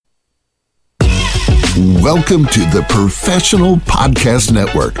Welcome to the Professional Podcast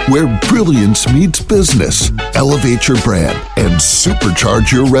Network, where brilliance meets business. Elevate your brand and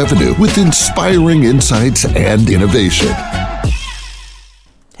supercharge your revenue with inspiring insights and innovation.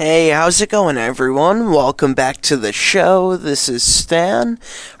 Hey, how's it going, everyone? Welcome back to the show. This is Stan.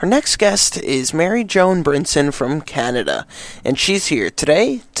 Our next guest is Mary Joan Brinson from Canada, and she's here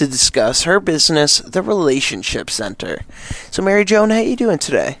today to discuss her business, the Relationship Center. So, Mary Joan, how are you doing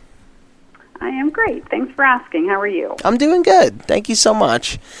today? I am great. Thanks for asking. How are you? I'm doing good. Thank you so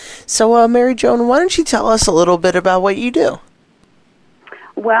much. So, Mary Joan, why don't you tell us a little bit about what you do?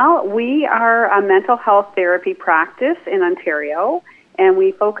 Well, we are a mental health therapy practice in Ontario, and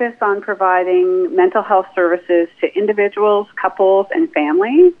we focus on providing mental health services to individuals, couples, and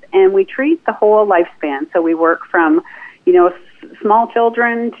families, and we treat the whole lifespan. So we work from, small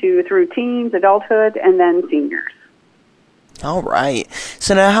children through teens, adulthood, and then seniors. All right.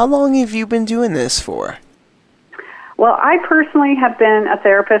 So now, how long have you been doing this for? Well, I personally have been a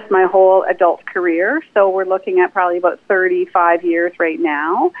therapist my whole adult career, so we're looking at probably about 35 years right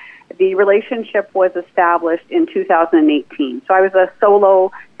now. The relationship was established in 2018. So I was a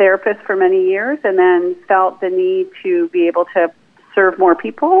solo therapist for many years and then felt the need to be able to serve more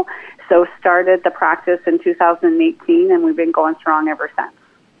people, so started the practice in 2018, and we've been going strong ever since.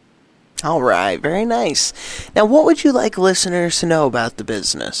 All right, very nice. Now, what would you like listeners to know about the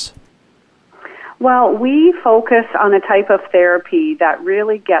business? Well, we focus on a type of therapy that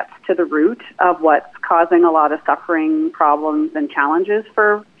really gets to the root of what's causing a lot of suffering, problems, and challenges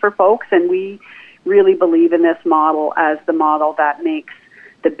for folks, and we really believe in this model as the model that makes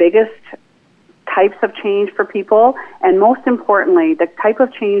the biggest types of change for people, and most importantly, the type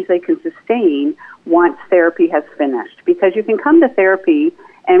of change they can sustain once therapy has finished. Because you can come to therapy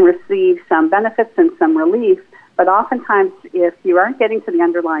and receive some benefits and some relief, but oftentimes if you aren't getting to the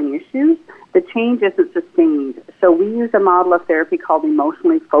underlying issues, the change isn't sustained. So we use a model of therapy called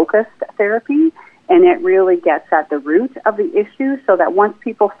emotionally focused therapy, and it really gets at the root of the issue so that once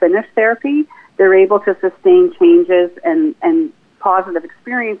people finish therapy, they're able to sustain changes and positive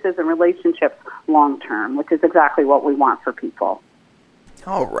experiences and relationships long term, which is exactly what we want for people.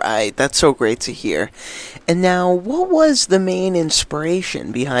 All right, that's so great to hear. And now, what was the main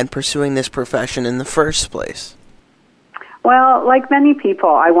inspiration behind pursuing this profession in the first place? Well, like many people,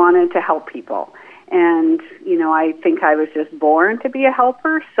 I wanted to help people. And, I think I was just born to be a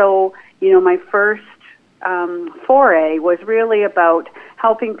helper. So, my first foray was really about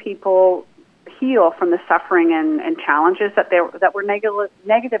helping people heal from the suffering and challenges that were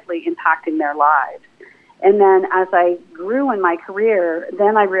negatively impacting their lives. And then as I grew in my career,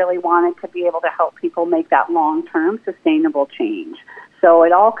 then I really wanted to be able to help people make that long-term sustainable change. So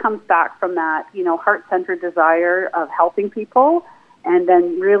it all comes back from that, heart-centered desire of helping people and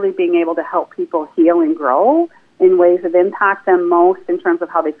then really being able to help people heal and grow in ways that impact them most in terms of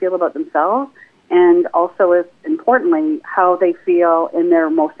how they feel about themselves and also, as importantly, how they feel in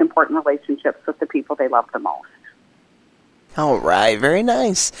their most important relationships with the people they love the most. All right, very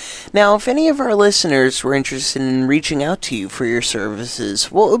nice. Now, if any of our listeners were interested in reaching out to you for your services,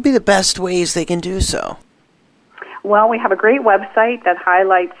 what would be the best ways they can do so? Well, we have a great website that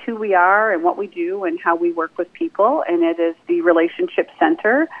highlights who we are and what we do and how we work with people, and it is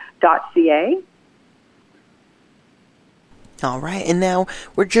therelationshipcenter.ca. All right, and now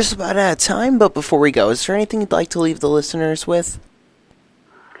we're just about out of time, but before we go, is there anything you'd like to leave the listeners with?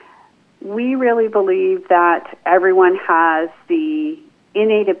 We really believe that everyone has the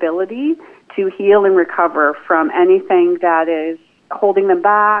innate ability to heal and recover from anything that is holding them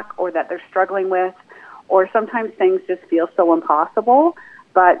back or that they're struggling with, or sometimes things just feel so impossible.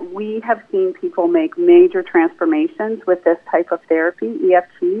 But we have seen people make major transformations with this type of therapy,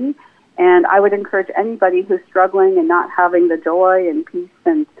 EFT, and I would encourage anybody who's struggling and not having the joy and peace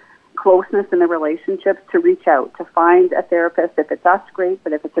and closeness in the relationships to reach out, to find a therapist. If it's us, great,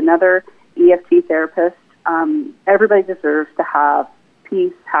 but if it's another EFT therapist, everybody deserves to have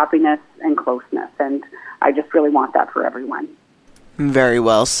peace, happiness, and closeness, and I just really want that for everyone. Very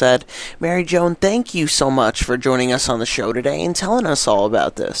well said. Mary Joan, thank you so much for joining us on the show today and telling us all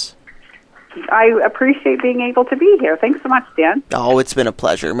about this. I appreciate being able to be here. Thanks so much, Dan. Oh, it's been a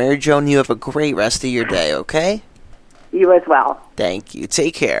pleasure. Mary Joan, you have a great rest of your day, okay? You as well. Thank you.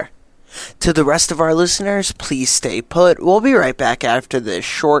 Take care. To the rest of our listeners, please stay put. We'll be right back after this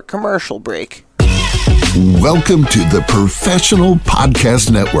short commercial break. Welcome to the Professional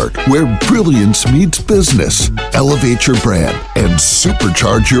Podcast Network, where brilliance meets business. Elevate your brand and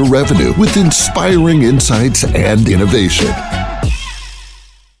supercharge your revenue with inspiring insights and innovation.